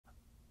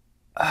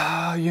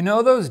You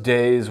know those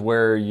days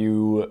where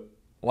you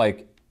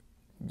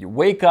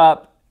wake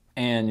up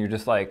and you're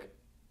just like,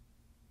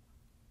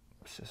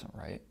 this isn't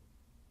right.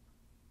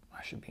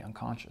 I should be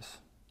unconscious.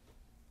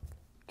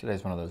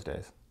 Today's one of those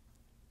days.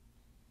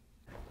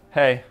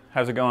 Hey,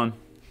 how's it going?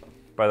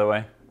 By the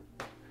way,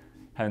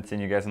 haven't seen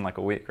you guys in like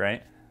a week,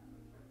 right?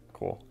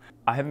 Cool.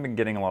 I haven't been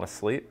getting a lot of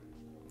sleep,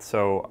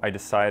 so I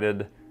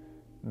decided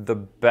the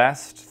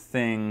best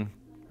thing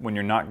when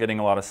you're not getting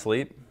a lot of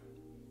sleep,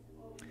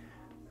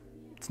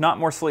 it's not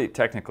more sleep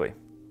technically,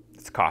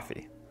 it's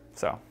coffee.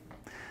 So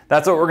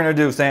that's what we're gonna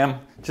do, Sam.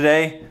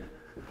 Today,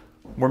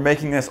 we're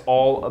making this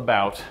all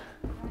about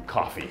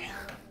coffee.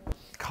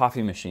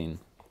 Coffee machine.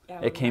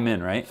 It came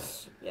in, right?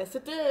 Yes,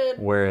 it did.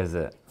 Where is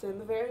it? It's in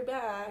the very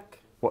back.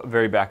 What,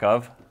 very back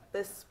of?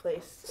 This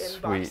place, in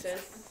Sweet.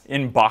 boxes.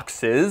 In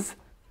boxes?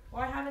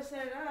 Well, I haven't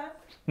set it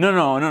up.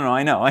 No,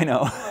 I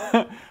know.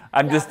 Oh.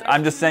 I'm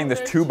just saying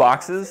there's two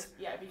boxes.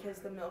 Yeah, because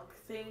the milk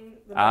thing,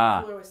 the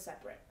milk cooler was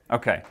separate.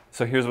 Okay,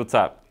 so here's what's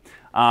up.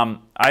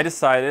 I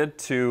decided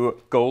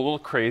to go a little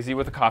crazy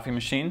with a coffee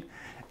machine,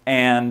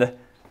 and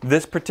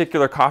this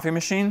particular coffee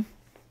machine,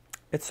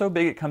 it's so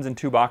big it comes in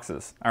two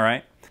boxes, all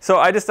right? So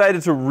I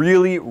decided to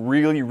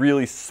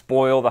really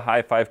spoil the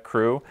High Five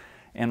crew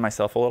and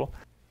myself a little.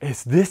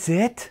 Is this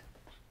it?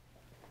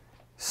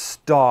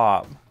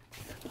 Stop.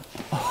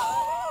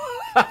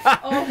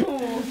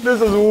 Oh. This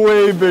is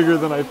way bigger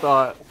than I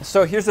thought.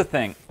 So here's the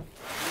thing.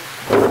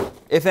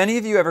 If any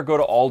of you ever go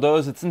to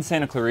Aldo's, it's in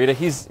Santa Clarita.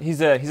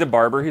 He's a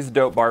barber. He's a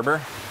dope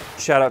barber.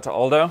 Shout out to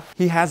Aldo.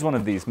 He has one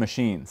of these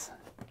machines,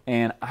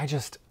 and I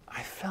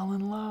fell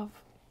in love.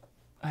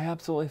 I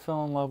absolutely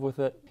fell in love with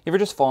it. You ever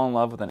just fall in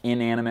love with an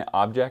inanimate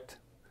object?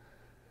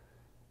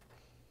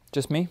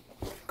 Just me?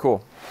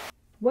 Cool.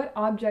 What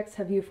objects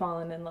have you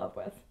fallen in love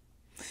with?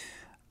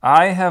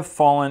 I have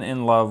fallen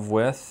in love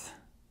with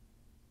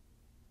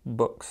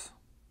books.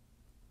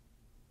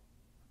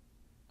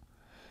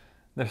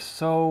 They're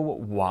so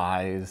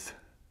wise.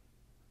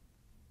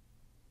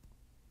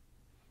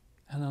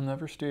 And they'll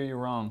never steer you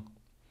wrong.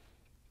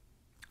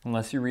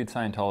 Unless you read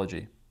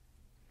Scientology.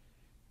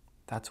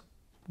 That's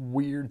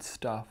weird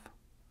stuff.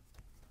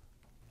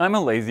 I'm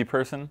a lazy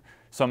person,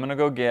 so I'm gonna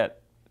go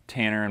get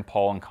Tanner and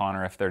Paul and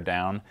Connor if they're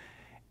down.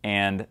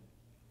 And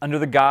under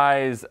the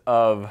guise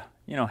of,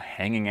 you know,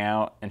 hanging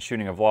out and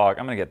shooting a vlog,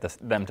 I'm gonna get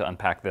them to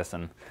unpack this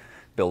and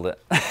build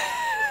it.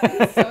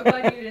 I'm so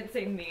glad you didn't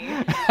say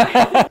me.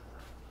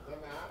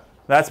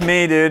 That's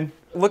me, dude.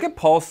 Look at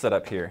Paul's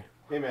setup here.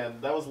 Hey man,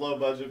 that was low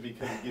budget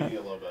because we give you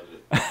a low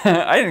budget.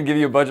 I didn't give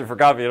you a budget for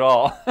coffee at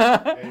all.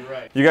 Yeah, you're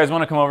right. You guys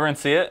want to come over and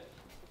see it?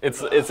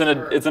 It's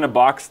in a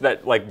box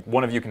that like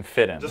one of you can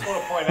fit in. Just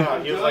want to point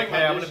out, he was like,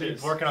 hey, I'm going to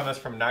be working on this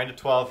from 9 to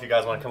 12. If you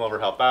guys want to come over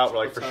and help out, we're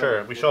like, for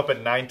sure. We show up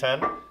at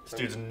 9:10. This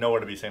dude's nowhere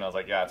to be seen. I was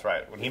like, yeah, that's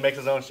right. When he makes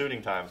his own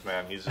shooting times,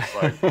 man, he's just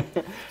like...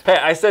 Hey,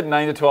 I said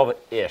 9 to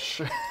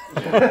 12-ish.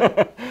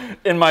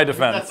 In my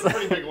defense. That's a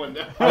pretty big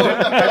window.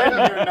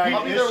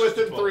 I'll be there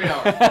within 3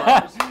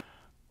 hours.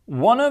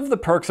 One of the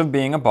perks of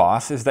being a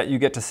boss is that you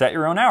get to set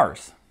your own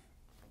hours.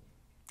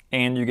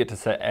 And you get to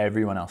set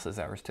everyone else's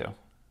hours too.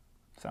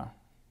 So,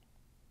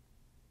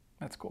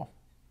 that's cool.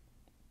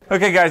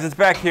 Okay guys, it's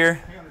back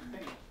here.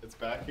 It's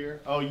back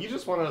here? Oh, you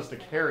just wanted us to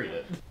carry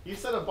it. You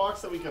said a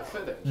box that we could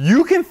fit in.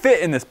 You can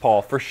fit in this,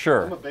 Paul, for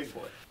sure. I'm a big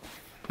boy.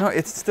 No,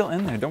 it's still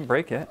in there. Don't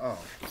break it. Oh.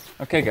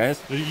 Okay, guys.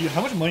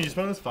 How much money did you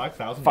spend on this?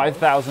 $5,000?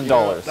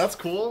 $5,000. Yeah, that's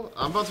cool.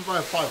 I'm about to buy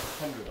a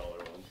 $500 one.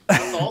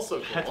 That's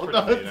also cool.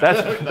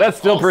 That's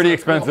still pretty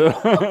expensive.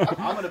 Cool.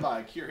 I'm going to buy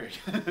a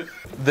Keurig.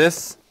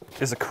 This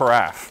is a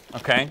carafe,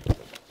 okay?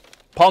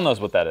 Paul knows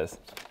what that is.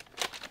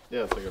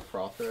 Yeah, it's like a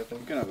frother, I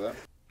think. You can have that.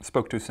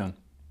 Spoke too soon.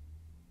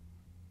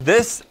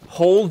 This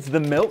holds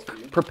the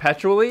milk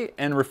perpetually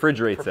and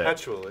refrigerates it.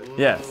 Perpetually?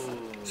 Yes.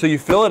 So you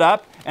fill it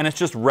up and it's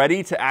just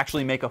ready to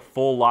actually make a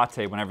full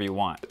latte whenever you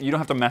want. You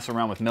don't have to mess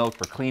around with milk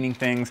for cleaning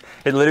things.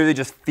 It literally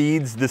just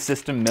feeds the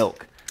system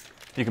milk.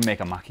 You can make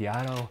a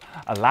macchiato,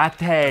 a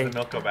latte, Does the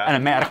milk go bad? an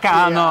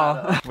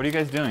Americano. What are you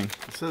guys doing?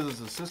 It says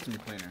it's a system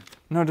cleaner.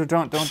 No,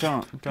 don't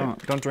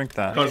drink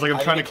that. I was like, I'm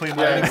trying to clean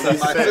my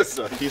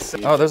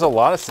system. Oh, there's a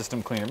lot of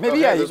system cleaner.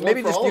 Maybe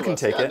maybe just you can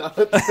take it.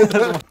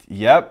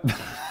 Yep,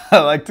 I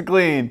like to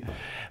clean,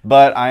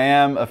 but I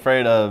am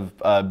afraid of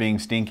being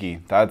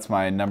stinky. That's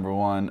my number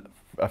one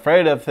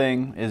afraid of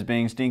thing is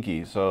being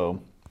stinky.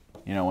 So,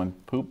 you know, when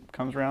poop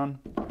comes around,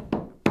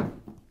 I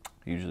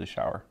usually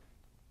shower.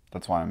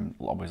 That's why I'm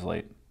always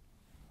late.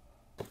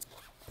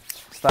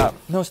 Stop.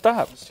 No,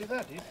 stop. Let's do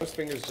that, dude. Those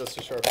fingers just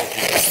as sharp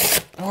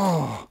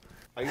Oh.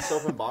 I used to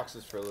open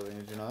boxes for a living,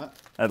 did you not?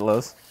 At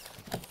Lowe's?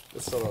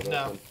 It's still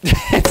not open.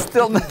 It's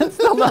still not.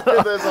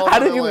 How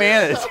did you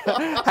manage?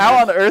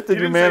 How on earth did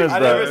you manage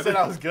that? I never said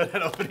I was good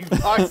at opening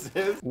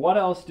boxes. What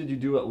else did you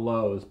do at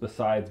Lowe's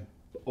besides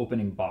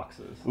opening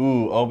boxes?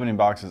 Ooh, opening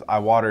boxes. I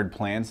watered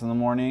plants in the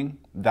morning.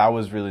 That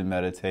was really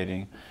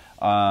meditating.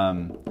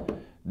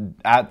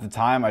 At the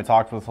time, I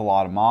talked with a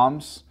lot of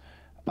moms.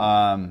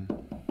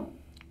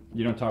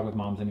 You don't talk with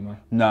moms anymore?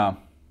 No.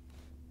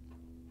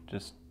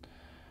 Just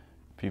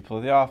People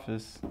at the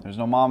office. There's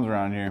no moms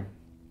around here.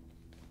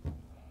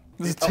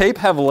 Does tape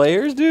have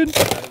layers, dude?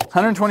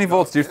 120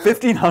 volts, dude.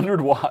 1500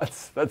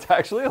 watts. That's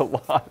actually a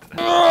lot.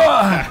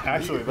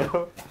 Actually,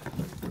 though.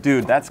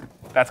 Dude, that's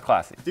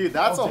classy. Dude,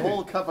 that's a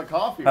whole cup of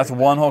coffee. That's right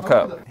one whole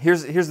cup.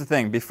 Here's the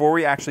thing. Before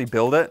we actually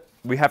build it,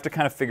 we have to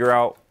kind of figure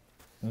out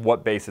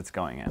what base it's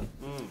going in.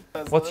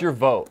 What's your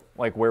vote?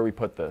 Like where we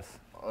put this?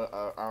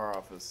 Our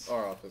office.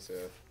 Our office, yeah.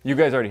 You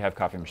guys already have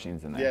coffee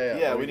machines in there.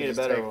 Yeah, we need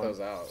to take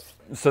those out.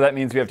 So that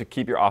means we have to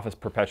keep your office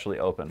perpetually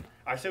open.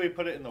 I say we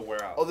put it in the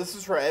warehouse. Oh, this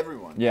is for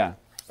everyone. Yeah.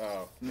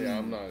 Oh, yeah,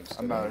 I'm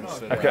not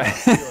interested. Okay.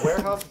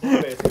 Warehouse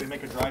blue base, we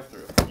make a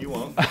drive-through. You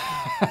won't.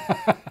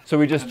 So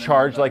we just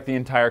charge like the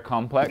entire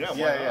complex?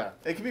 Yeah.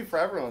 It can be for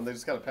everyone. They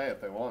just gotta pay if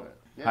they want it.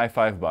 Yeah. High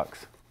 $5.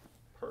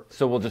 Perfect.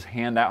 So we'll just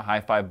hand out high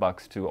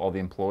 $5 to all the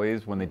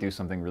employees when they do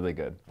something really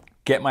good.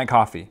 Get my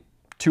coffee.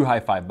 2 high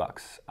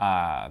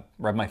 $5.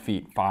 Rub my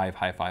feet. 5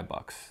 high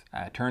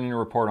 $5. Turn in a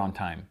report on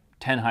time.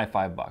 10 high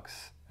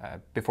 $5.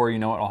 Before you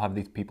know it, I'll have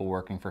these people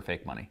working for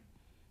fake money.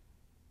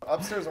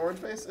 Upstairs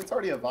Orange Base, it's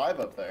already a vibe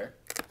up there.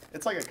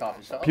 It's like a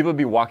coffee shop. People would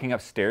be walking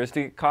upstairs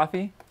to get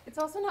coffee? It's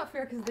also not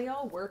fair because they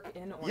all work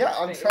in Orange Yeah,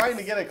 I'm Base. trying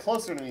to get it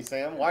closer to me,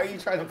 Sam. Why are you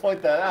trying to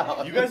point that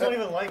out? You guys don't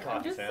even like I'm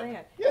coffee, just Sam. saying.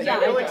 Yeah,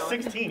 You're like I don't.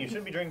 16. You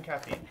shouldn't be drinking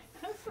caffeine.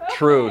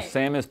 True. Okay.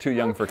 Sam is too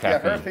young for Yeah, her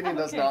caffeine. opinion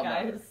does Okay, not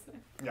matter. guys.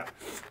 Yeah.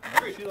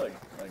 How is she like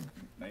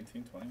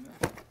 19, 20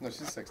 now? No,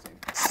 she's 16.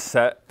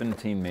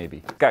 17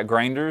 maybe. Got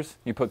grinders.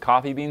 You put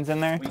coffee beans in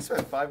there? You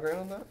spent $5 grand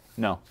on that?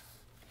 No.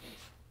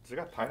 Does it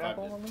got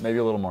pineapple on it? Maybe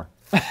a little more.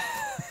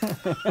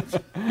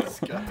 This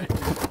guy.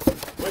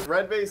 With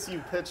Red Base,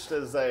 you pitched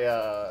as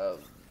a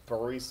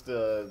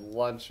barista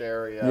lunch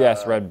area.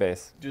 Yes, red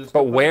base.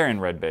 But where in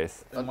red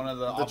base? In one of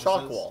The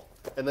chalk wall.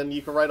 And then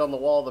you can write on the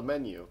wall the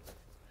menu.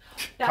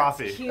 That's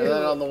Coffee. Cute. And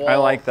then on the wall. I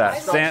like that. I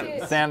like Sam,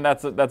 it. Sam,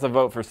 that's a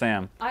vote for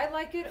Sam. I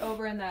like it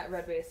over in that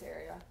red base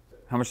area.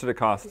 How much did it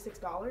cost?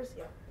 $56?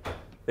 Yeah.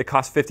 It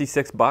cost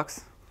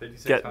 $56.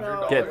 Get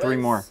No, get it 3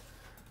 was more.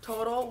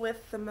 Total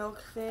with the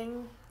milk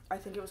thing, I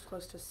think it was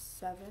close to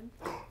 7.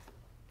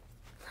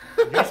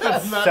 You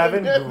spent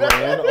 $7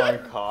 grand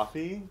on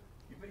coffee?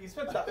 You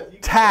spent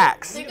that.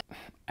 Tax.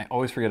 I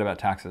always forget about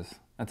taxes.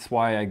 That's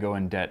why I go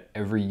in debt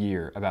every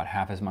year about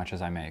half as much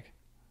as I make.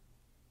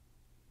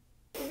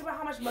 Think about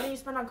how much money you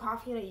spend on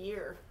coffee in a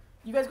year.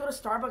 You guys go to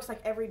Starbucks like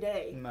every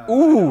day.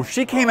 Ooh,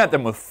 she came at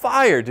them with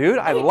fire, dude.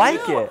 I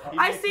like do. it.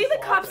 I see the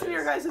cups in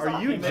your guys' office.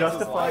 Are you You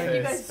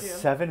justifying guys do.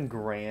 $7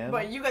 grand?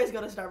 But you guys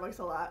go to Starbucks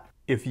a lot.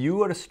 If you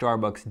go to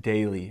Starbucks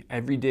daily,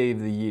 every day of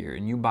the year,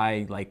 and you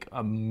buy like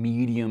a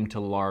medium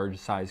to large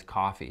size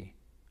coffee,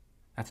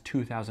 that's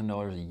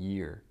 $2,000 a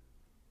year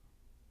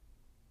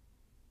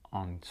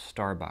on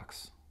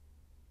Starbucks.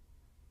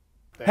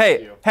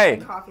 Thank you. Hey,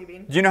 Coffee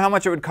bean. do you know how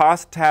much it would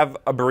cost to have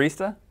a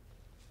barista?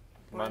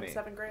 Money.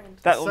 $7 grand.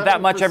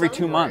 That much For every 7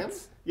 2 grand?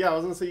 months. Yeah, I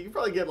was gonna say you could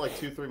probably get like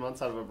 2-3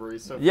 months out of a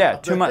barista. Yeah,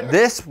 2 months.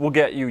 This will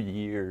get you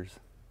years.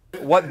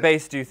 What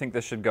base do you think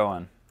this should go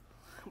on?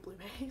 Blue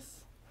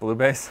base. Blue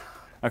base?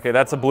 Okay,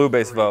 that's a blue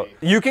base vote.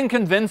 You can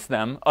convince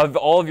them of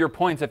all of your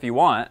points if you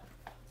want.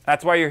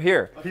 That's why you're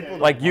here.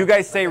 Like you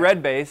guys say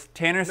red base,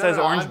 Tanner says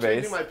orange I'm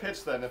base. changing my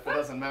pitch then if it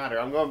doesn't matter.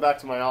 I'm going back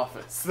to my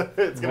office.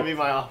 It's gonna be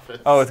my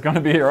office. Oh, it's gonna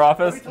be your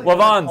office?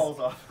 Levon's.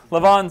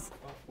 Levon's.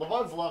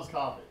 Levon's loves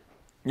coffee.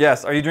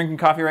 Yes, are you drinking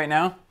coffee right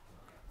now?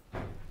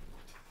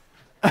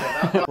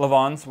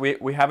 Levon's,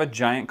 we have a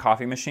giant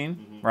coffee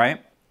machine,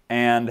 right?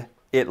 And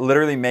it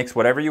literally makes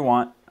whatever you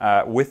want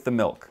with the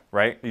milk,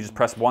 right? You just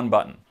press one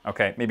button.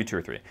 Okay, maybe 2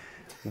 or 3.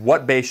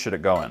 What base should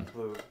it go in?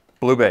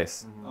 Blue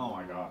base. Oh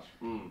my gosh.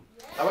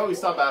 How about we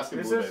stop asking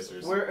This blue is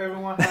basers? where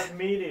everyone has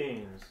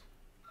meetings.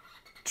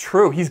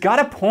 True, he's got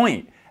a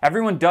point.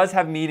 Everyone does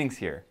have meetings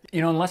here.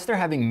 You know, unless they're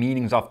having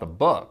meetings off the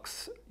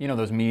books, you know,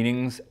 those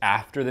meetings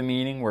after the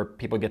meeting where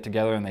people get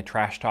together and they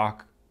trash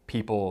talk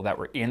people that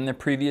were in the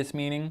previous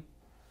meeting.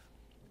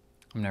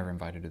 I'm never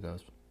invited to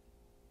those.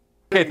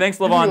 Okay, thanks,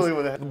 Levon.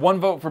 really 1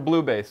 vote for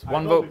blue base.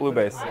 1 vote blue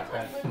base.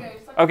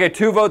 Okay,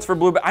 2 votes for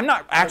blue base. I'm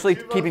not actually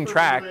 2 votes keeping for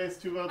track. Blue base,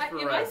 2 votes for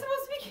Am I red.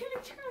 supposed to be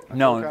keeping track?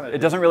 No, it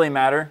doesn't really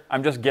matter.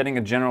 I'm just getting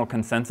a general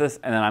consensus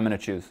and then I'm gonna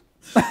choose.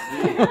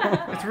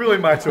 It's really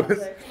my choice.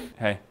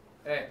 Hey.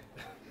 Hey.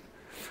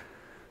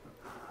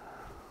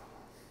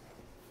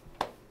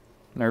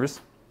 Nervous?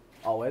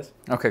 Always.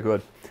 Okay,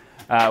 good.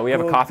 We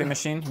have a coffee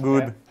machine.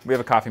 Good. Okay. We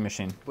have a coffee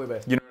machine. Blue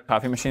base. You know what a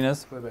coffee machine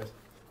is? Blue base.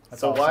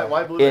 That's So all.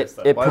 why blue base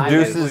then? It Why blue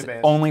produces Blue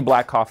base. only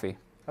black coffee.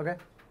 Okay.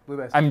 Blue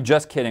base. I'm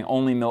just kidding.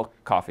 Only milk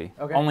coffee.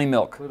 Okay. Only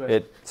milk. Blue base.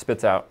 It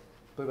spits out.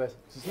 Blue base.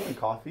 Is this even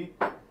coffee?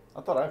 I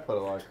thought I put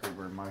a lot of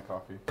creamer in my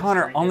coffee.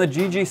 Connor, on the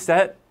GG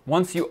set,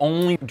 once you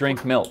only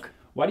drink milk.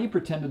 Why do you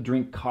pretend to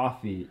drink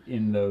coffee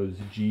in those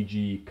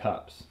GG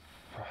cups?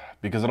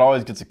 Because it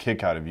always gets a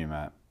kick out of you,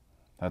 Matt.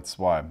 That's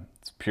why.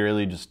 It's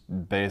purely just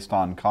based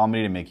on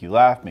comedy to make you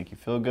laugh, make you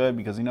feel good.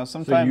 Because you know So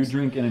you sometimes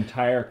drink an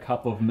entire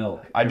cup of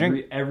milk. I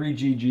drink- every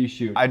GG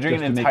shoot. I drink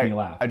just an to entire make me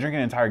laugh. I drink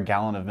an entire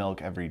gallon of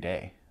milk every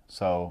day.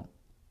 So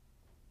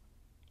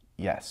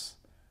yes.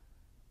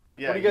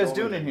 Yeah, What are you guys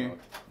only doing in drink here?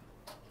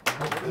 milk.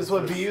 Is this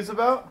what BU's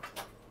about?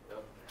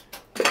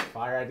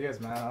 Fire ideas,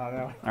 man. I don't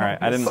know. All right,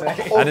 I didn't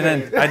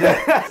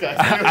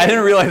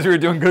realize we were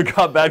doing good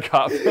cop, bad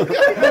cop. You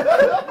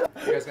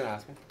guys gonna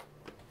ask me?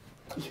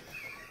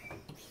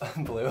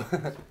 Blue.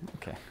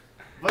 Okay.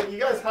 But you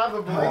guys have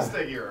a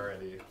barista here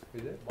already.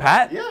 We did?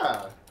 Pat?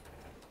 Yeah.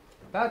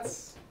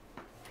 That's...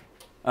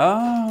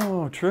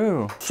 Oh,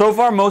 true. So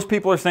far, most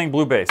people are saying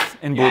blue base,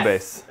 in blue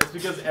base. It's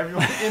because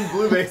everyone in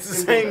blue base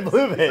is saying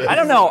blue base. I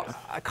don't know.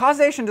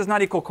 Causation does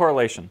not equal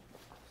correlation.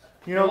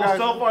 You know, well,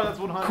 so far that's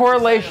 100%.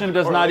 Correlation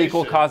does not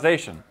equal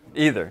causation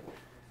either.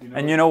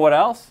 And you know what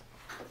else?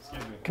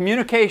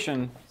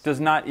 Communication does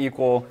not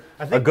equal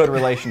a good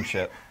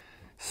relationship.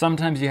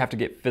 Sometimes you have to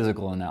get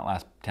physical in that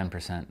last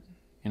 10%.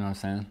 You know what I'm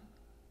saying?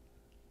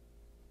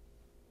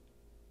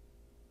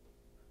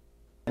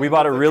 We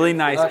bought a really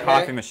nice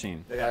coffee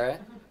machine. All right.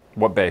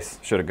 What base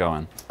should it go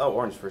in? Oh,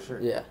 orange for sure.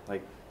 Yeah.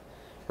 Like,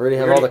 We already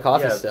have all the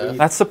coffee stuff.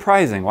 That's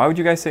surprising. Why would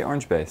you guys say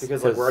orange base?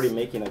 because like we're already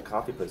making a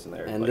coffee place in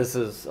there. And like, this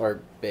is our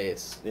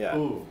base. yeah.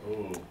 Ooh.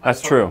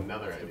 That's true.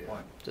 Another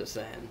idea. Just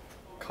saying.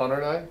 Connor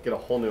and I get a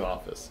whole new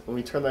office, and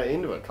we turn that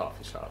into a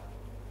coffee shop.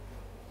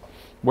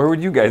 Where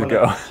would you guys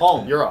go?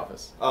 Home. Your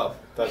office. Oh,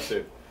 that's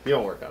it. You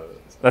don't work out of it.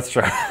 That's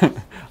true.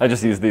 I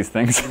just use these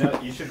things. You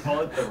know, you should call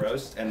it the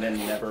roast and then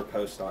never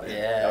post on it.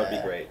 Yeah. That would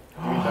be great.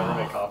 We never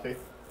make coffee.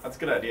 That's a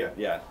good idea.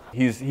 Yeah.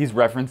 He's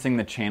referencing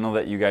the channel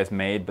that you guys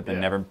made, but then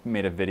never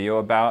made a video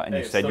about, and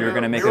you said you were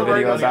going to make a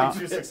video about.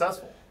 Too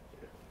successful.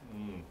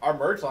 Our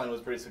merch line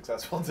was pretty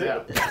successful too.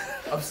 Yeah.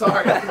 I'm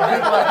sorry. I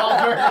buy all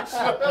merch.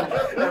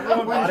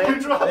 Everyone bought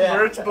it.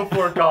 Merch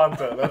before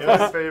content. That's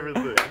my favorite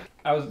thing.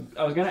 I was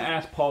going to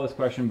ask Paul this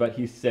question, but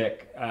he's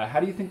sick. How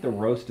do you think the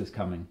roast is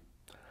coming?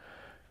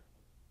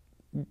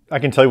 I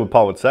can tell you what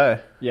Paul would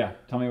say. Yeah,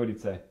 tell me what he'd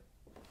say.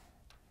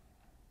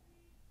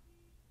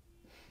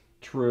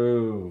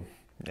 True.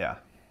 Yeah.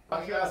 Why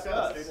don't you ask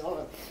us? Dude, hold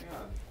on.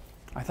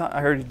 I thought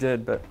I heard he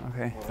did, but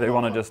okay. If they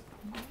want to just,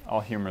 I'll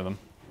humor them.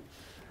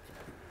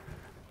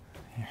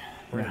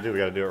 We're gonna do. We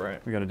gotta do it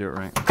right. We got to do it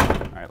right. All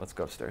right, let's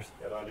go upstairs.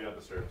 Yeah, don't do it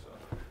upstairs. So.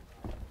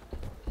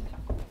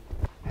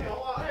 Hey,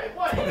 hold on. Hey,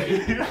 what?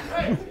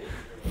 Hey.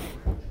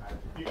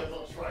 You guys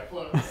all try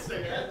floating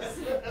upstairs.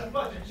 A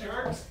bunch of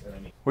jerks.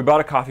 We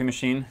bought a coffee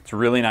machine. It's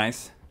really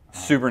nice,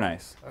 super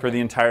nice for the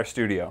entire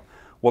studio.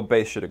 What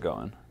base should it go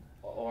in?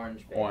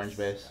 Orange base. Orange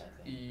base.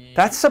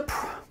 That's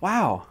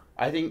wow.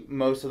 I think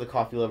most of the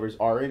coffee lovers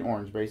are in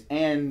orange base,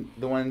 and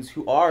the ones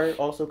who are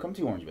also come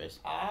to orange base.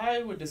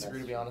 I would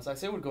disagree, to be honest. I'd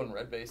say it would go in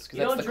red base. You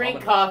don't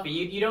drink coffee.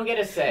 You don't get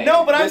a say.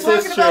 No, but I'm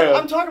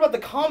talking about the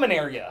common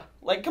area.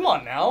 Like, come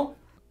on now.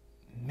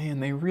 Man,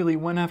 they really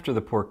went after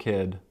the poor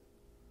kid.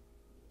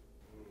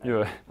 You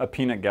have a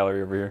peanut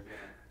gallery over here.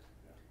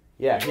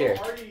 Yeah, here.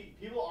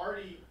 People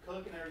already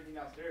cook and everything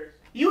downstairs.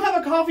 You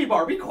have a coffee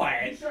bar. Be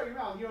quiet. You shut your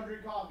mouth. You don't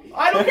drink coffee.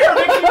 I don't care.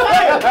 Make me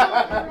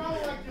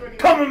quiet.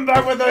 Coming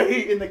back with the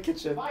heat in the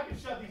kitchen. If I could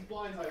shut these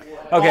blinds, I would.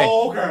 Okay.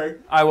 Oh, okay.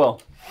 I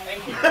will.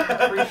 Thank you.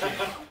 Appreciate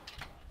it.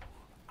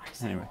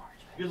 Anyway.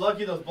 You're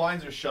lucky those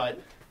blinds are shut.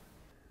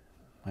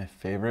 My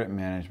favorite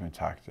management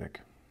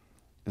tactic.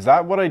 Is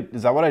that what I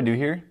do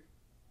here?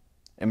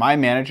 Am I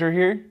manager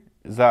here?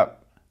 Is that?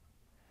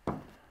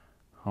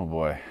 Oh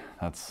boy,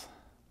 that's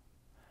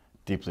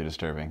deeply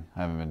disturbing.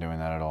 I haven't been doing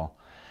that at all.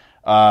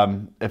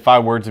 If I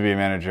were to be a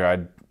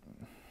manager,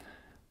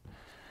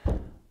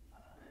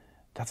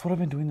 that's what I've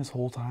been doing this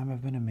whole time.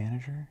 I've been a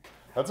manager.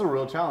 That's a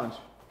real challenge.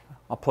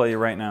 I'll play you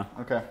right now.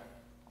 Okay.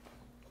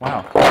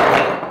 Wow.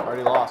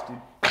 Already lost, dude.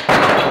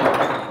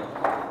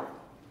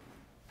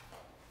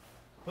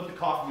 Put the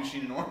coffee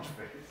machine in orange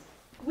face.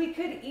 We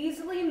could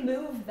easily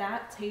move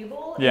that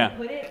table Yeah. and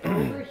put it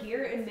over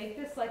here and make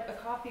this like a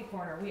coffee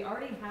corner. We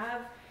already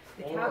have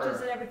the couches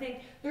and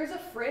everything. There's a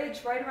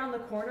fridge right around the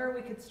corner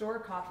we could store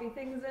coffee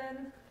things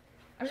in.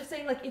 I'm just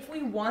saying, like, if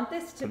we want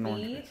this to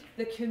be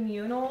the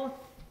communal,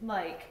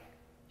 like,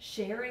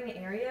 sharing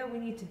area, we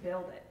need to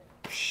build it.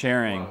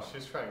 Sharing. Wow,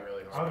 she's trying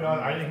really Oh hard. God,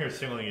 I didn't hear a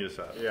single thing you just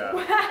said. Yeah.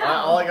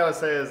 Wow. All I gotta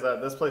say is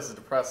that this place is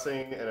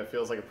depressing and it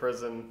feels like a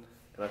prison,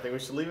 and I think we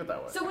should leave it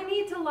that way. So we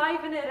need to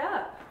liven it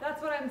up.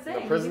 That's what I'm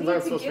saying. prisons we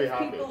aren't need to supposed to be give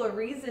happy. people a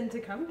reason to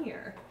come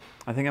here.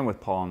 I think I'm with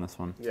Paul on this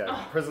one.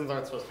 Yeah, prisons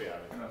aren't supposed to be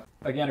happy.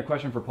 Again, a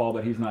question for Paul,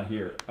 but he's not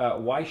here.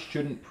 Why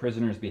shouldn't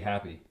prisoners be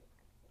happy?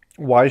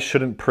 Why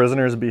shouldn't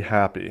prisoners be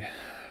happy?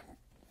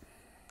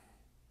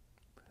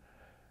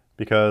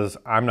 Because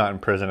I'm not in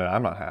prison and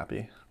I'm not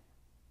happy.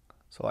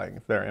 So like,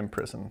 if they're in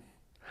prison,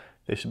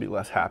 they should be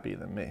less happy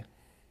than me.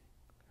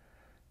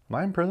 Am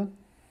I in prison?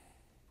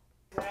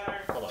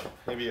 Hold on.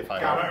 Maybe if I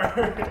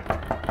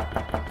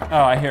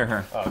Oh, I hear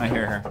her. I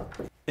hear her.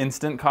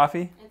 Instant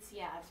coffee? It's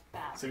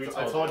bad. See,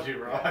 I told you,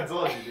 bro. I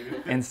told you,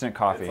 dude. Instant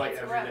coffee. It's like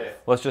every day.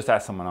 Let's just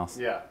ask someone else.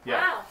 Yeah.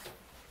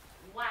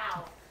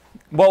 Wow.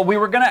 Well, we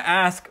were gonna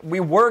ask,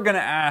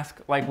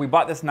 like, we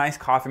bought this nice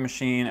coffee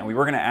machine, and we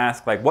were gonna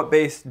ask, like, what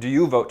base do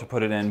you vote to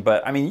put it in?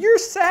 But I mean, you're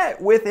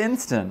set with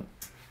instant.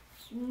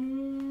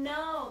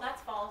 No,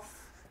 that's false.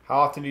 How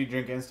often do you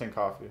drink instant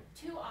coffee?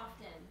 Too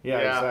often. Yeah,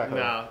 exactly.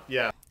 No,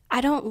 yeah.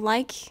 I don't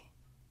like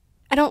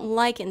I don't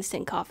like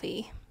instant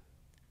coffee,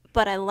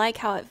 but I like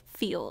how it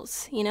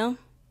feels, you know?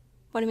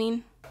 What I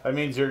mean? That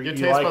means your you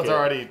taste like buds it. are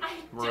already I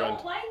ruined.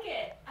 don't like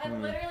it. I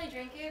literally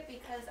drink it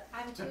because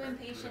I'm too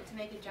impatient to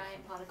make a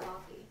giant pot of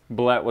coffee.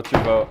 Blatt, what's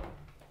your vote?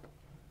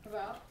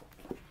 About?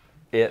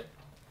 It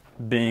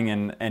being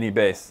in any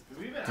base.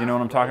 Do you know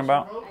what I'm talking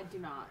about? I do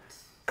not.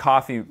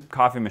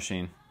 Coffee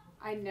machine.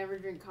 I never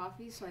drink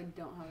coffee, so I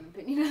don't have an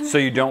opinion on So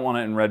it. you don't want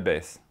it in red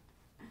base.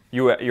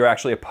 You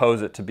actually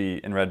oppose it to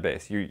be in red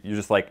base. You're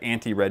just like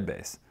anti-red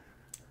base.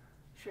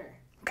 Sure.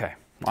 Okay.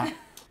 Wow.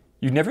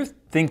 You'd never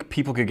think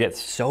people could get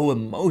so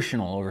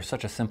emotional over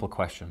such a simple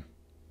question.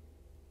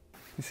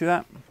 You see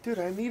that? Dude,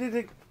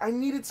 I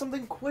needed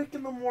something quick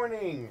in the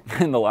morning.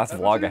 In the last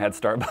vlog, I had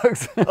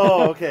Starbucks.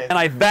 Oh, okay. And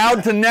I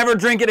vowed to never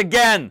drink it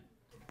again.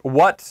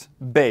 What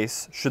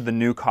base should the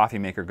new coffee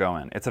maker go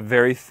in? It's a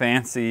very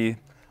fancy,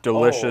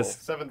 delicious.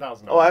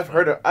 $7,000. Oh, I've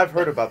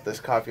heard about this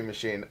coffee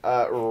machine.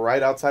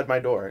 Right outside my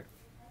door.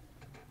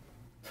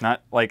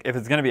 Not like if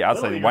it's gonna be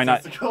outside, Literally, why you're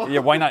not? supposed to go. Yeah,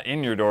 why not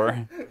in your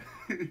door?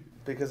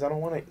 Because I don't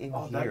want it in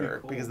that'd be here.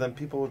 cool. Because then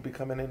people would be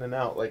coming in and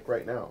out like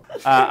right now.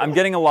 I'm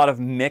getting a lot of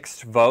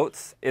mixed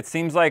votes. It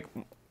seems like,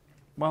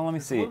 well, let me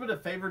There's a see. little bit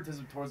of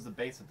favoritism towards the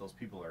base that those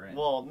people are in.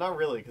 Well, not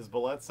really, because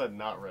Blatt said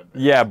not red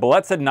base. Yeah,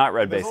 Blatt said not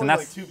red There's base, and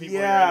only that's like 2 people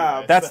here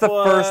anyway, that's the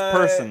so- first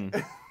person.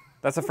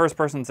 That's the first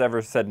person that's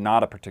ever said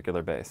not a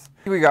particular base.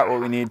 We got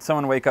what we need.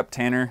 Someone wake up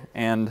Tanner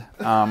and.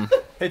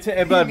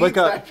 Hey, bud, wake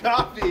up.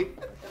 Coffee.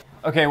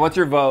 Okay, what's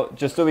your vote?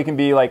 Just so we can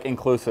be like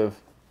inclusive.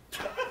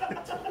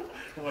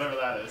 Whatever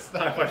that is.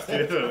 Not if I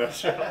stay at the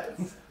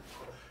restaurant.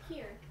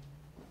 Here.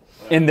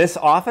 In this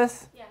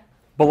office? Yeah.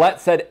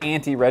 Blatt said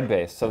anti-red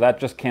base, so that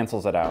just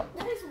cancels it out.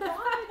 That is wrong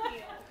with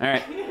you. All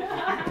right.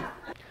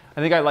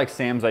 I think I like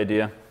Sam's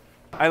idea.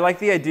 I like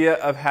the idea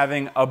of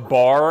having a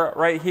bar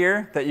right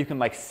here that you can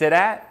like sit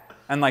at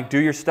and like do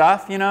your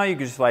stuff, you know? You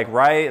can just like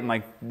write and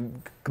like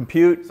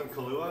compute. Some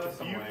Kahlua,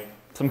 some like...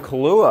 Some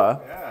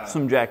Kahlua, Yeah.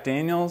 some Jack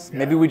Daniels.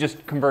 Maybe we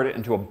just convert it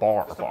into a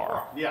bar.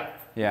 Yeah.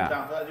 Yeah.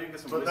 Down for that, dude. Get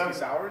some But whiskey then-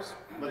 sours.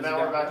 But now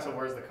we're back to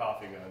where's the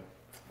coffee going?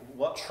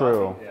 What?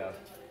 True. Yeah.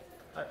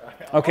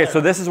 Okay,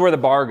 so this is where the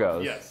bar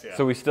goes. Yes, yeah.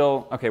 So we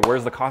still, okay,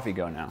 where's the coffee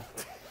go now?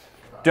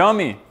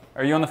 Domi,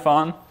 are you on the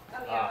phone? Oh yeah,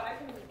 but I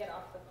can get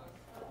off the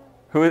phone.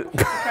 Who is?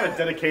 What kind of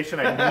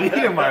dedication I need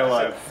in my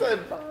life?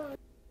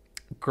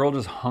 Girl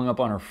just hung up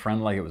on her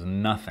friend like it was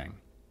nothing.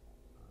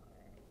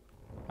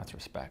 That's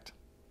respect.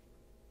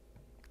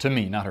 To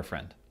me, not her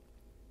friend.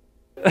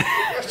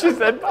 She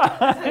said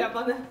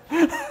bye.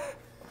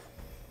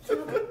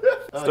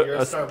 Oh, you're a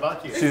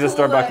Starbuckian. She's a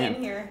Cola in Starbuckian.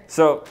 here.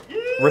 So,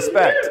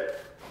 respect.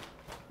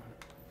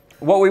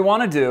 What we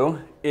want to do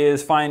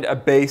is find a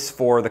base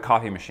for the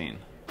coffee machine.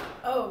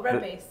 Oh,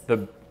 red base.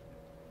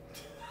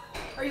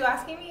 Are you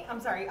asking me? I'm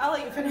sorry. I'll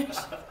let you finish.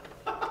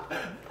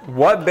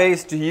 What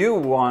base do you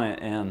want it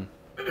in?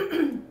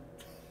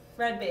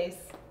 Red base.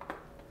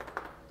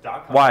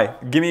 Why?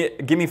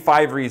 Give me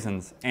 5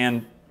 reasons,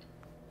 and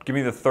give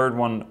me the third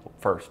one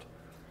first.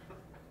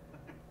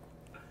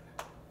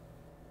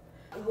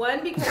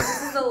 One, because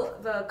this is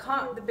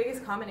the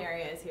biggest common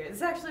area is here. This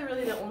is actually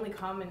really the only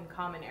common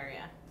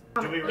area.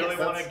 Do we really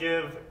want to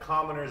give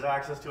commoners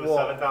access to a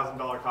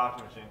 $7,000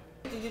 coffee machine?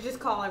 Did you just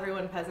call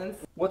everyone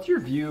peasants? What's your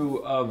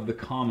view of the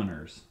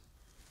commoners?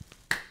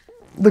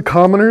 The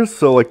commoners,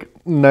 so like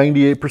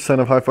 98%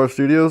 of Hi-Fi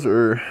studios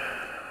are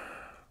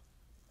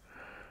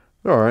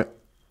all right.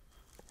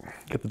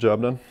 Get the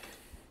job done.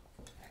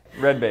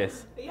 Red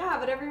base. Yeah,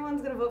 but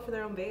everyone's gonna vote for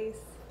their own base.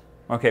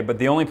 Okay, but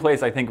the only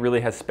place I think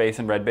really has space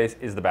in red base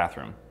is the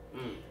bathroom.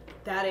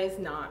 That is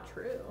not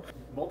true.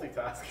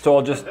 Multitasking. So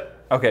I'll just,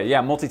 okay,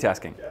 yeah,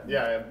 multitasking.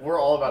 Yeah, we're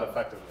all about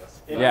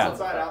effectiveness. Yeah. One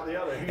side, out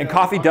the other. And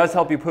coffee does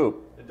help you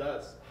poop. It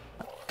does.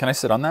 Can I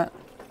sit on that?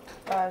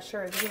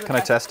 Sure. This is the Can I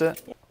best. test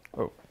it?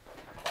 Oh.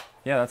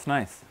 Yeah, that's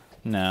nice.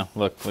 No,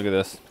 look at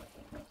this.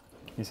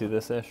 You see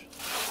this ish?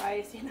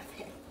 I see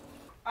nothing.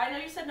 I know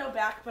you said no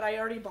back, but I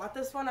already bought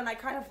this one and I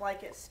kind of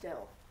like it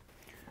still.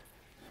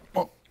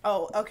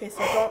 Oh, okay, so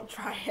don't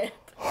try it.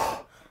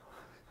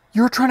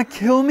 You're trying to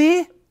kill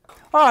me?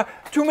 Ah,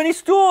 too many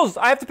stools.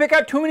 I have to pick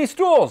out too many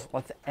stools.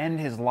 Let's end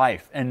his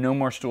life and no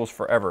more stools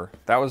forever.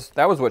 That was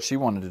what she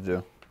wanted to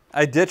do.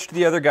 I ditched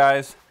the other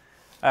guys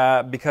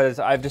because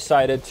I've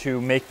decided to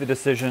make the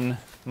decision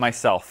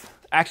myself.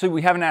 Actually,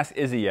 we haven't asked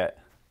Izzy yet.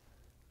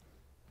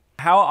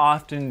 How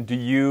often do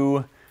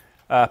you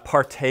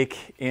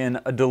partake in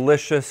a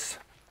delicious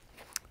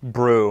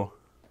brew?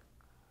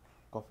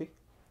 Coffee?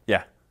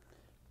 Yeah.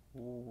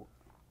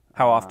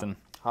 How often?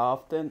 How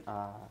often?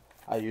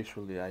 I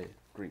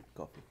drink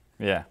coffee.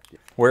 Yeah.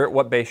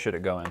 What base should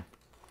it go in?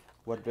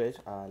 What base?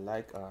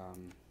 Like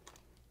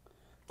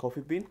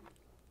coffee bean.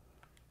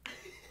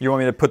 You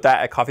want me to put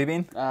that at coffee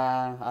bean?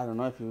 I don't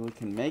know if we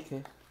can make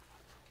it.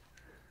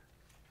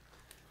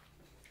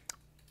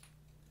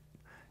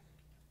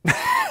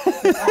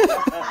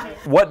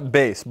 What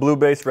base? Blue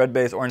base, red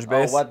base, orange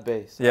base? Oh, what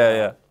base? Yeah,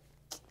 yeah.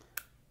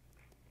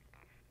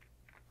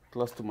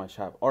 Close to my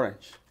shop,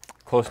 orange.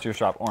 Close to your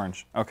shop,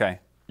 orange. Okay.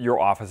 Your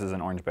office is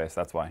an orange base,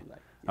 that's why.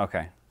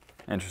 Okay.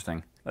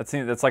 Interesting.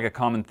 That's like a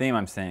common theme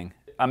I'm seeing.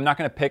 I'm not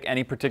going to pick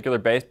any particular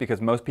base because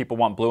most people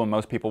want blue and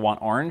most people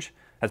want orange.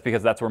 That's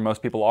because that's where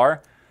most people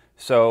are.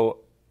 So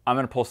I'm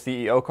going to pull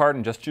CEO card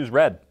and just choose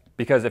red.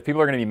 Because if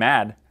people are going to be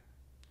mad,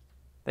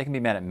 they can be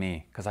mad at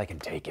me because I can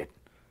take it.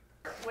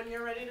 When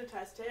you're ready to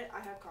test it, I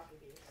have coffee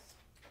beans.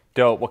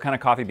 Dope. What kind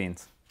of coffee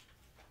beans?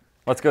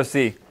 Let's go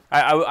see.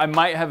 I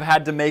might have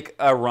had to make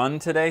a run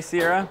today,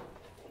 Sierra,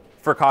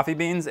 for coffee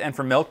beans and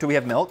for milk. Do we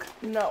have milk?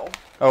 No.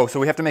 Oh, so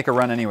we have to make a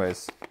run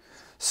anyways.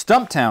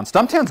 Stumptown.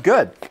 Stumptown's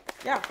good.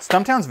 Yeah.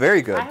 Stumptown's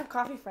very good. I have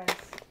coffee friends.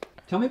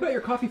 Tell me about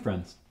your coffee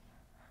friends.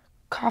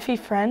 Coffee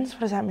friends?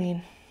 What does that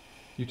mean?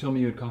 You told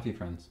me you had coffee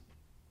friends.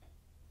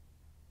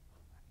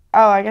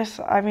 Oh, I guess,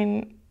 I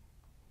mean,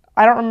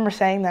 I don't remember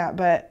saying that,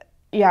 but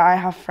yeah, I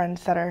have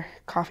friends that are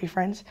coffee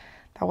friends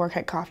that work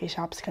at coffee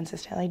shops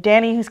consistently.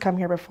 Danny, who's come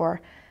here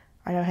before,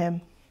 I know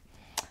him.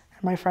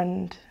 And my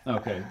friend.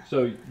 Okay,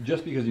 so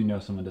just because you know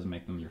someone doesn't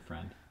make them your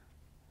friend.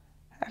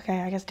 Okay,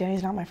 I guess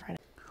Danny's not my friend.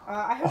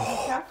 I have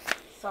decaf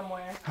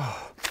somewhere.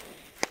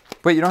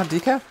 Wait, you don't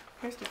have decaf?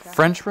 Here's decaf.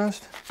 French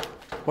roast?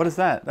 What is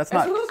that? That's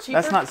It's a little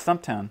cheaper. not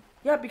Stumptown.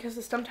 Yeah, because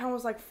the Stumptown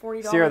was like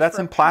 $40 Sierra, that's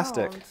for in a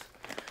plastic. pound.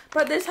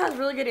 But this has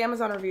really good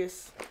Amazon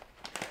reviews.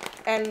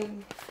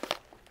 And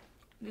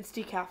it's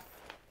decaf.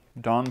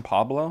 Don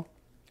Pablo?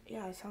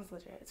 Yeah, it sounds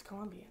legit. It's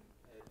Colombian.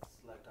 It's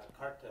like a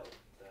cartel.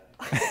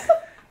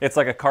 It's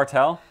like a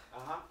cartel?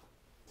 Uh-huh.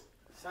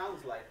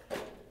 Sounds like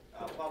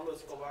Pablo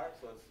Escobar,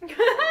 so it's...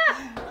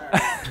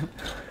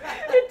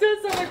 It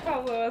does sound like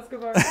Pablo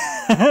Escobar.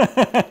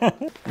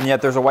 And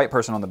yet there's a white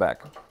person on the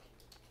back.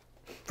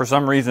 For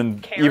some reason,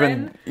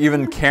 Karen?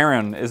 even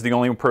Karen is the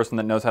only person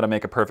that knows how to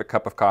make a perfect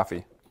cup of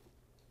coffee.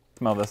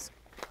 Smell this.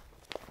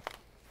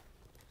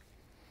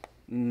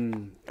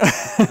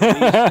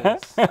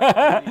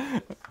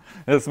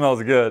 It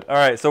smells good. All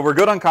right, so we're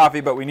good on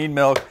coffee, but we need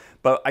milk.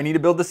 But I need to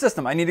build the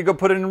system. I need to go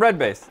put it in red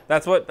base.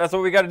 That's what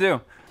we got to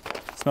do.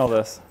 Smell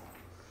this.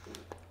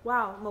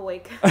 Wow, I'm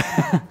awake.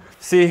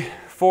 See,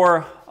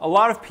 for a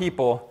lot of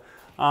people,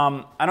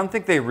 I don't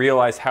think they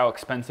realize how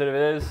expensive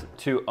it is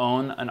to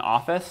own an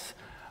office.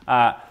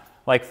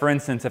 Like for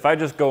instance, if I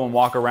just go and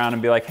walk around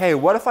and be like, hey,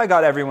 what if I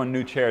got everyone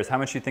new chairs? How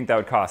much do you think that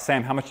would cost?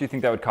 Sam, how much do you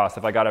think that would cost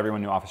if I got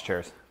everyone new office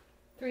chairs?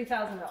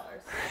 $3,000.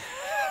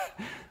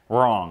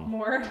 Wrong.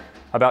 More?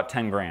 About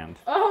 10 grand.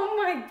 Oh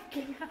my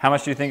god. How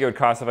much do you think it would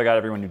cost if I got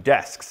everyone new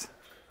desks?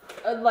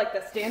 Like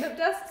the stand-up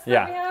desks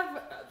Yeah. that we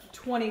have?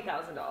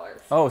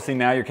 $20,000. Oh, see,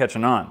 now you're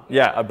catching on.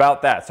 Yeah,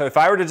 about that. So if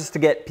I were to just to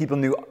get people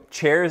new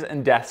chairs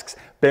and desks,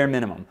 bare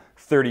minimum,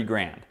 30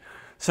 grand.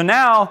 So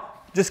now,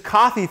 just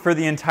coffee for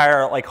the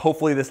entire, like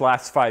hopefully this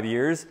lasts 5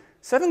 years,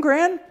 7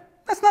 grand?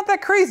 That's not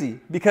that crazy.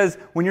 Because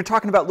when you're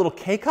talking about little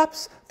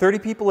K-cups, 30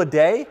 people a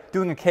day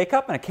doing a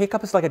K-cup, and a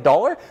K-cup is like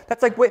 $1,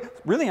 that's like, wait,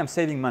 really I'm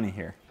saving money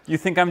here. You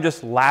think I'm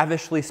just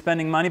lavishly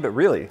spending money, but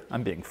really,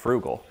 I'm being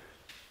frugal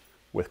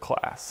with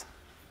class.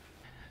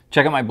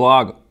 Check out my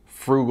blog,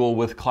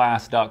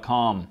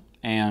 frugalwithclass.com,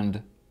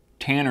 and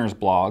Tanner's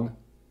blog,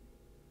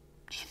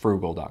 just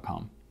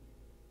frugal.com.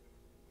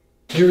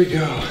 Here we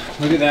go.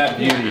 Look at that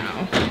beauty.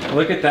 Wow.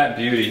 Look at that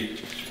beauty.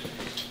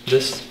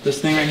 This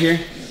thing right here,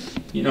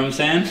 you know what I'm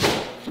saying?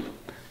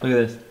 Look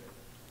at this.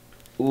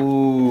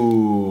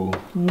 Ooh.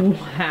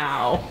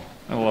 Wow.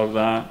 I love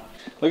that.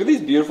 Look at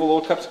these beautiful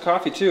little cups of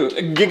coffee too.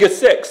 A Giga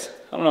 6.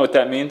 I don't know what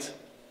that means,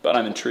 but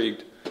I'm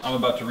intrigued. I'm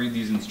about to read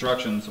these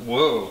instructions.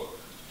 Whoa.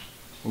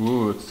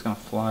 Ooh, it's gonna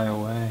fly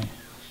away.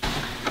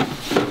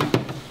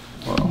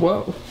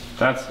 Whoa.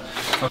 That's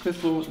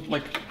this little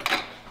like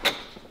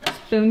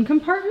spoon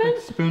compartment?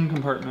 Like spoon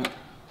compartment.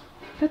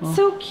 That's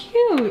so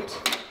cute.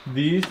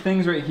 These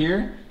things right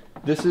here,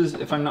 this is,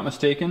 if I'm not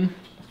mistaken,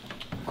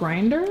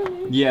 grinder?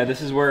 Yeah, this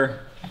is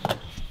where,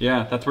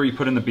 yeah, that's where you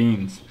put in the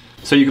beans.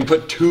 So you can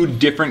put 2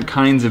 different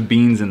kinds of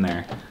beans in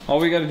there. All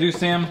we gotta do,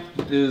 Sam,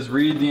 is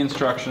read the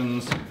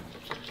instructions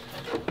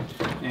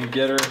and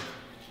get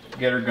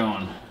her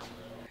going.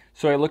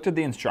 So I looked at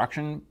the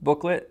instruction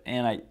booklet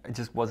and I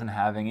just wasn't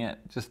having it.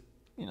 Just,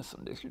 you know,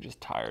 some days you're just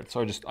tired.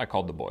 So I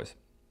called the boys.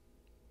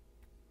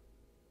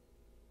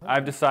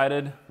 I've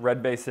decided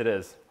red base it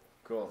is.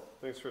 Cool.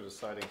 Thanks for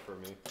deciding for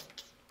me.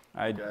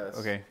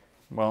 Okay.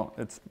 Well,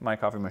 it's my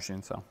coffee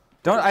machine, so.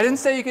 I didn't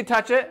say you could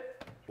touch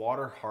it.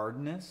 Water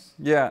hardness?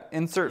 Yeah,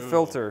 insert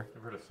filter.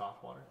 You've heard of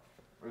soft water?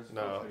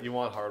 No, you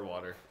want hard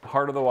water.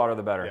 Harder the water,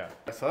 the better. Yeah.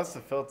 So that's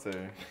the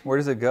filter. Where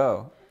does it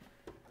go?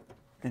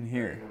 In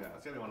here. Yeah,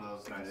 it's gonna be one of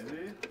those nice.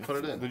 Put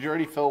it in. Did you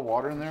already fill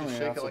water in there when you're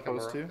Shake not it like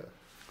a supposed to?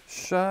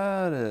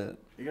 Shut it.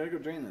 You gotta go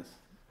drain this.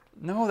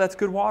 No, that's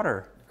good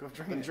water. Go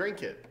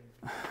drink it.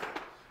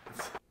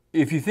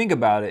 If you think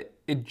about it,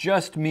 it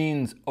just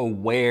means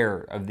aware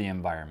of the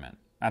environment.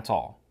 That's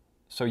all.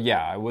 So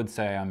yeah, I would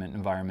say I'm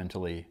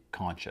environmentally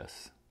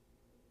conscious.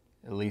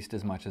 At least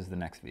as much as the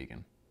next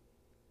vegan.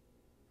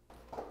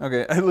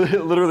 Okay, I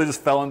literally just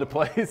fell into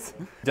place.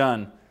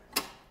 Done.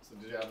 So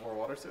did you add more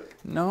water to it?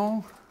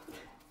 No.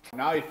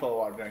 Now you fill the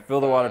water tank.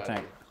 Fill the water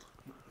tank.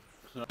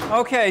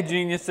 Okay,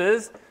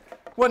 geniuses.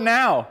 What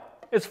now?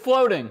 It's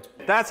floating.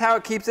 That's how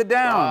it keeps it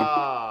down.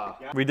 Ah.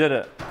 We did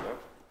it.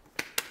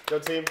 Go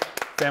team.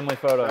 Family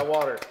photo. That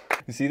water.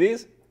 You see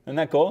these? Isn't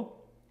that cool?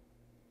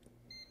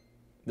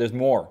 There's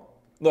more.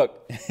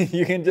 Look,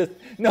 you can just,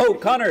 no,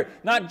 Connor,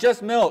 not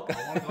just milk.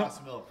 I want a glass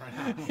of milk right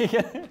now.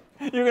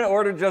 You're gonna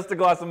order just a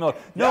glass of milk.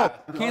 No, Yeah,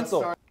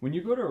 cancel. When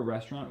you go to a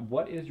restaurant,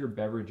 what is your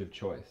beverage of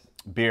choice?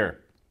 Beer.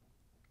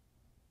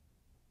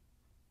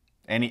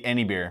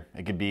 Any beer.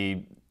 It could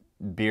be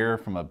beer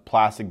from a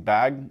plastic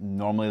bag.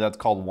 Normally that's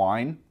called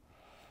wine.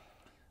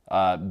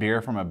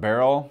 Beer from a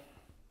barrel.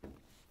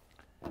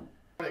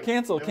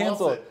 Cancel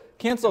the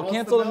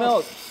the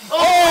milk.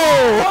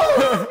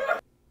 Oh!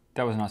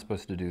 That was not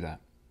supposed to do that.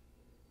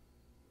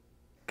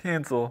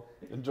 Cancel.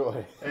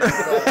 Enjoy.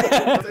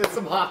 It's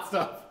some hot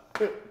stuff.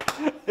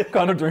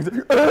 Connor drinks it.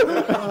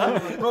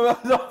 My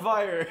mouth's on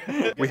fire.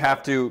 We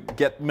have to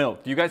get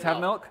milk. Do you guys have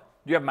milk?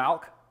 Do you have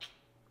milk?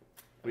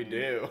 We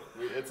do.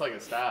 It's like a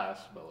stash,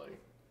 but like.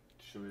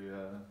 Should we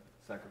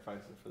sacrifice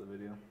it for the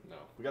video? No.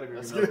 We gotta go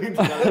Let's get get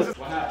milk. into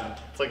What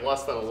happened? It's like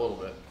less than a little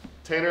bit.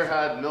 Tanner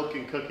had milk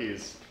and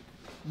cookies.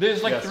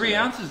 There's like yesterday. 3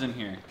 ounces in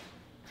here.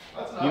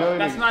 You know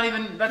That's not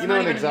even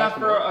enough exact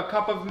for amount? a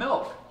cup of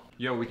milk.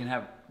 Yo, we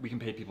can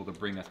pay people to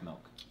bring us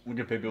milk. We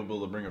can pay people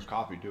to bring us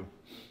coffee too.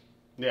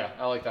 Yeah,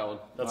 I like that one.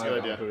 That's a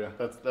good idea. Too, yeah.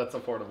 That's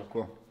affordable.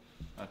 Cool.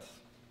 That's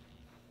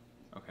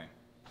okay.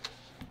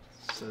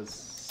 It says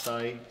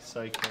psycho.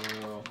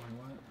 What?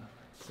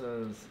 It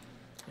says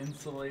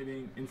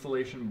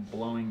insulation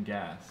blowing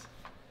gas.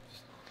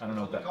 I don't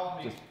know what that.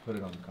 Just put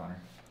it on Connor.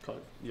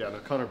 Yeah, no,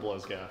 Connor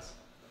blows gas.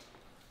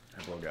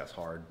 I blow gas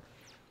hard.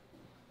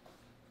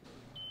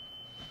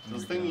 Is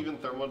this thing even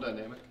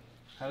thermodynamic?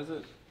 How does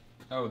it?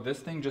 Oh, this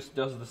thing just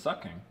does the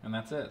sucking, and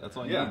that's it. That's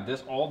all you Yeah. need.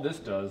 All this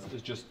does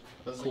is just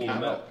cool the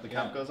milk. The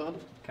cap goes on?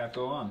 Cap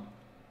go on.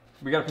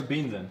 We gotta put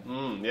beans in.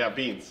 Yeah,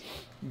 beans.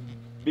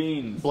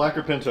 Beans. Black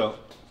or pinto?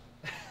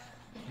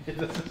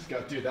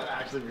 Dude, that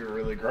actually be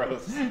really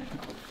gross.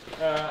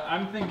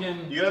 I'm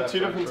thinking. You gotta have 2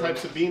 different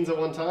types of beans at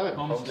one time.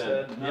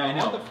 Homestead. Yeah, I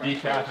know.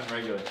 Decaf and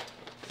regular.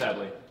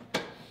 Sadly.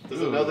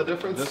 Does it know the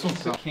difference? This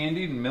one's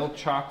candied milk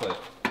chocolate.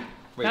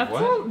 Wait, That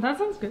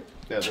sounds good.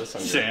 Yeah, this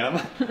sounds Sam.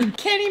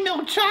 Candy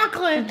milk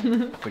chocolate.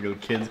 It's like a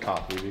kid's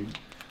coffee, dude.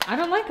 I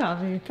don't like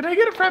coffee. Can I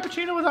get a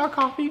frappuccino without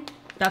coffee?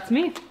 That's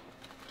me.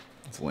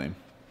 It's lame.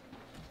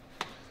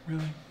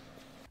 Really?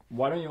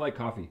 Why don't you like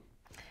coffee?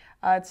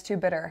 It's too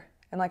bitter.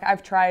 And like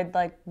I've tried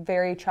like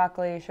very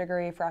chocolatey,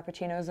 sugary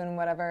frappuccinos and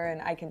whatever,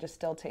 and I can just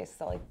still taste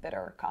the like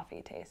bitter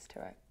coffee taste to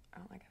it. I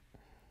don't like it.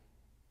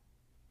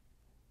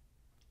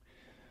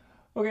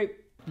 Okay.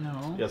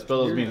 No. Yeah,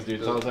 spill those beans,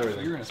 dude. Tell us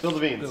everything. You're gonna Spill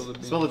the beans. spill the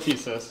beans. Spill the tea,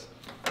 sis.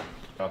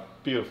 Oh,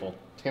 beautiful.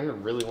 Tanner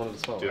really wanted to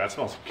smell it. Dude, that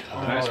smells good. Oh,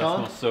 that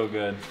smells so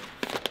good.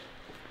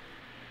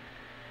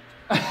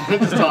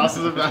 Just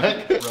tosses it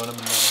back. That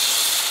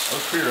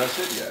was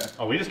pre-roasted? Yeah.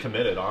 Oh, we just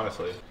committed,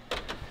 honestly.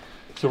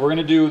 So we're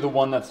gonna do the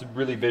one that's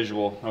really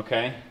visual,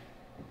 okay?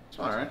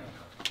 All right.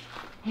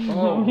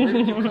 Oh, where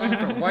did you come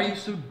from? Why are you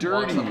so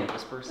dirty? I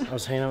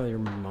was hanging out with your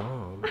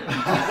mom.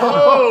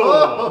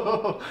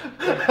 Oh!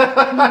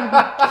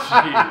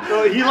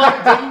 He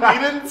like he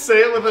didn't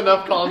say it with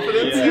enough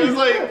confidence. Yeah. He was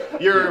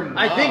like, "Your mom."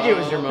 I think it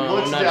was your mom.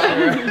 Looks I'm not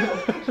down.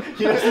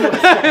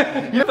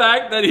 The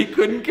fact that he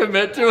couldn't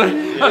commit to it.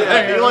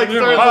 Yeah, he like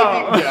started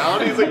looking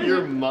down. He's like,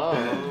 "Your mom."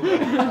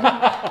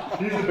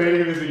 He's debating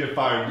if he's gonna get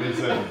fired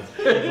mid-sentence.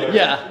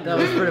 Yeah, that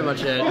was pretty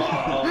much it.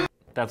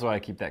 That's why I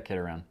keep that kid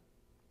around.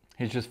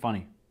 He's just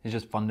funny. He's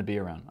just fun to be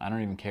around. I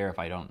don't even care if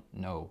I don't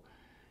know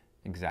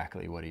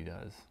exactly what he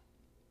does.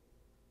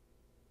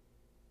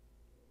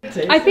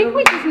 I think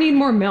we just need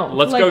more milk.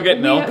 Let's go get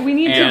milk. We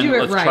need to do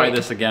it let's right. try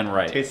this again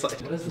right. Tastes like.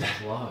 What is this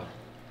vlog?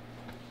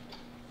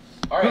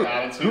 All right,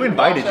 attitude. Who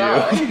invited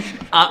Watch you?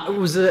 out. It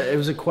was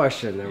a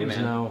question. There was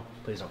man. no.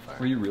 Please don't fire.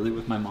 Were you really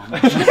with my mom?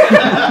 What's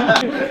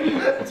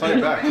on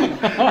your back?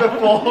 The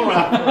full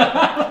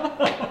wrap.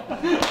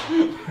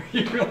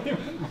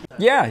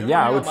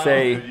 Yeah. I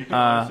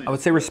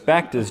would say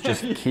respect is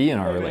just key in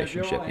our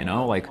relationship. You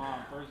know, like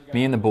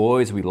me and the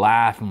boys, we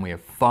laugh and we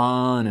have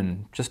fun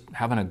and just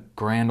having a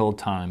grand old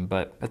time.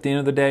 But at the end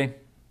of the day,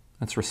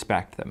 it's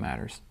respect that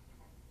matters.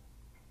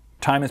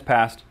 Time has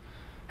passed.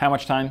 How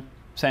much time,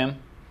 Sam?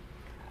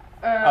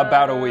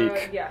 About a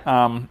week.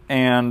 Yeah.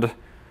 And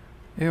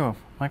ew,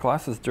 my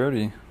glass is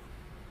dirty.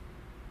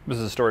 This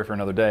is a story for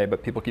another day.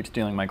 But people keep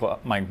stealing my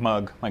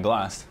mug, my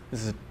glass.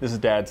 This is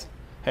Dad's.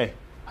 Hey,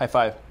 high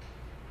five.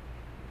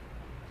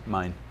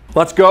 Mine.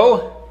 Let's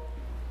go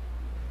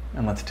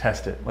and let's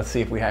test it. Let's see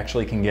if we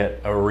actually can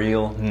get a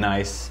real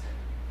nice,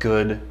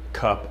 good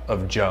cup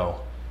of Joe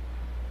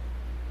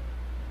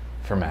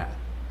for Matt.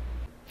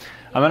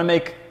 I'm gonna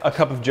make a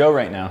cup of Joe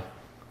right now.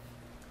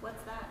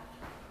 What's that?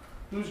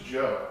 Who's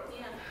Joe?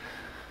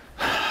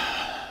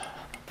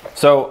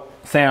 So,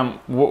 Sam,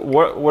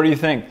 what do you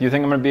think? Do you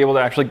think I'm gonna be able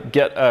to actually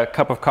get a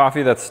cup of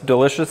coffee that's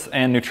delicious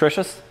and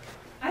nutritious?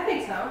 I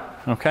think so.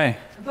 Okay.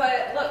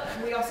 But look,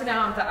 we also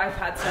now have the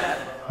iPad set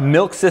up.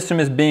 Milk system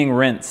is being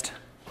rinsed.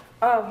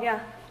 Oh yeah,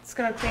 it's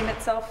gonna clean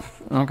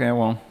itself. Okay,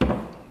 well,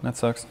 that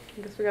sucks.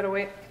 I guess we gotta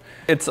wait.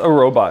 It's a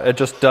robot. It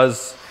just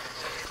does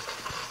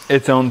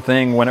its own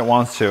thing when it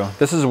wants to.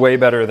 This is way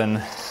better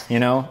than, you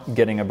know,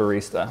 getting a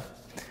barista.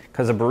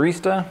 Because a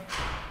barista,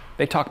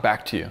 they talk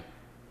back to you.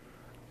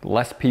 The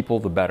less people,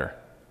 the better.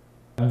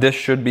 This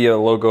should be a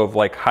logo of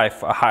like a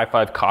high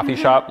five coffee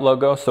shop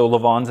logo. So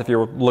Levon's, if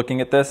you're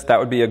looking at this, that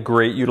would be a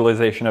great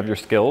utilization of your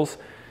skills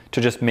to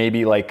just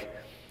maybe like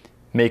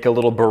make a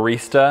little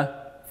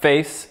barista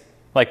face,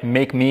 like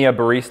make me a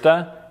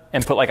barista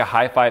and put like a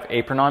high five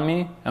apron on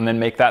me and then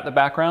make that the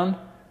background.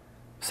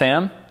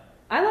 Sam?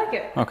 I like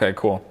it. Okay,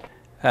 cool.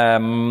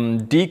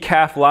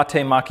 Decaf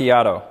latte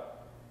macchiato.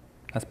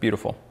 That's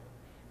beautiful.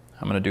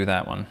 I'm gonna do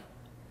that one.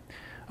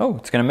 Oh,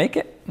 it's gonna make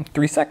it in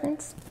 3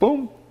 seconds.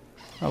 Boom.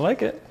 I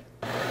like it.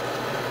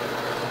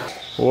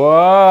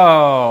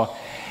 Whoa.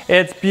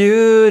 It's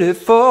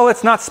beautiful.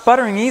 It's not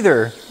sputtering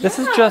either. This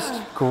is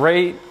just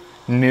great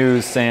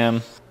news,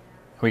 Sam.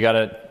 We got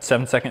a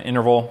 7-second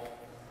interval.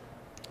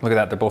 Look at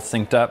that, they're both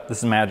synced up. This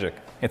is magic.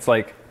 It's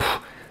like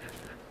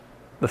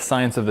the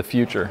science of the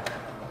future.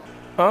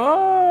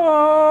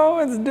 Oh,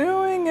 it's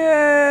doing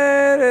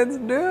it. It's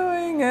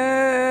doing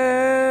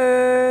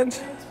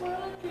it.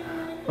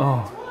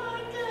 Oh.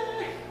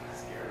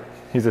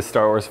 He's a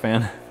Star Wars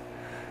fan.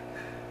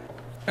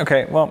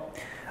 Okay, well,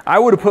 I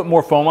would have put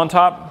more foam on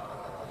top,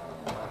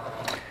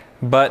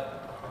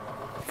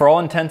 but for all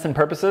intents and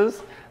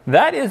purposes,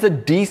 that is a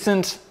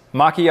decent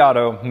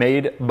macchiato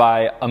made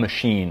by a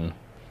machine.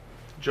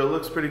 Joe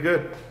looks pretty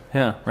good.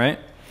 Yeah, right?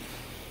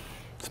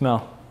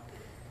 Smell.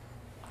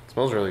 It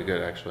smells really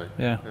good, actually.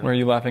 Yeah. Were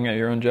you laughing at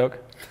your own joke?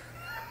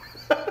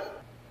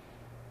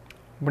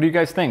 What do you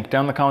guys think?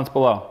 Down in the comments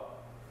below.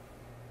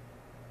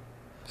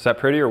 Is that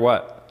pretty or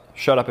what?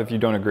 Shut up if you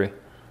don't agree.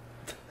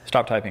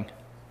 Stop typing.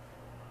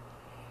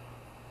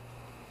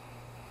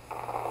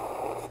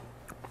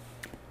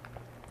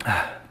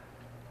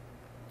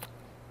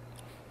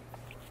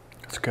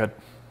 It's good.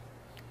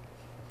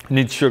 It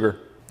needs sugar.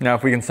 Now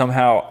if we can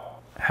somehow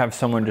have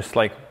someone just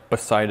like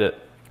beside it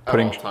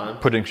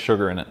putting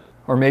sugar in it.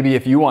 Or maybe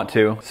if you want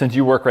to, since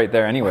you work right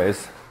there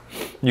anyways,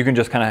 you can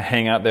just kind of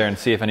hang out there and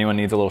see if anyone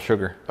needs a little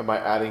sugar. Am I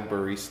adding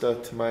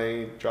barista to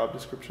my job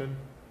description?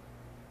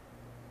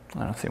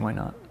 I don't see why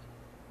not.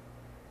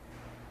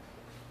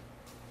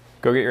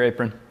 Go get your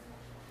apron.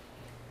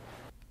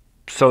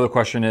 So the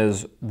question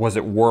is, was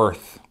it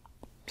worth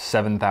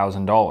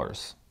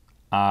 $7,000?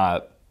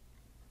 I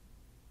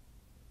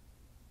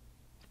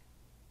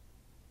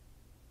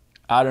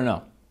don't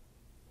know.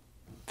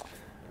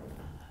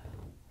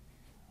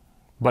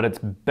 But it's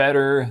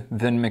better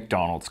than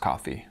McDonald's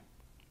coffee.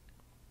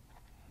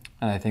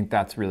 And I think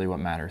that's really what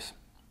matters.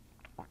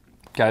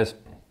 Guys,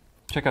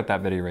 check out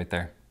that video right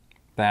there.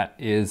 That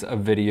is a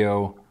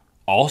video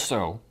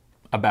also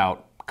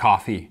about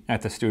coffee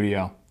at the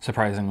studio,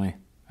 surprisingly.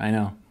 I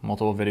know,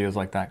 multiple videos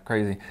like that,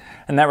 crazy.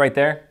 And that right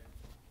there,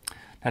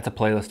 that's a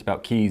playlist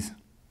about keys.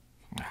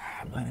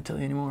 I'm not gonna tell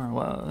you anymore.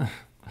 Well,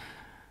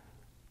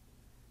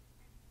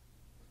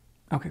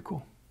 okay,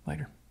 cool,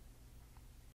 later.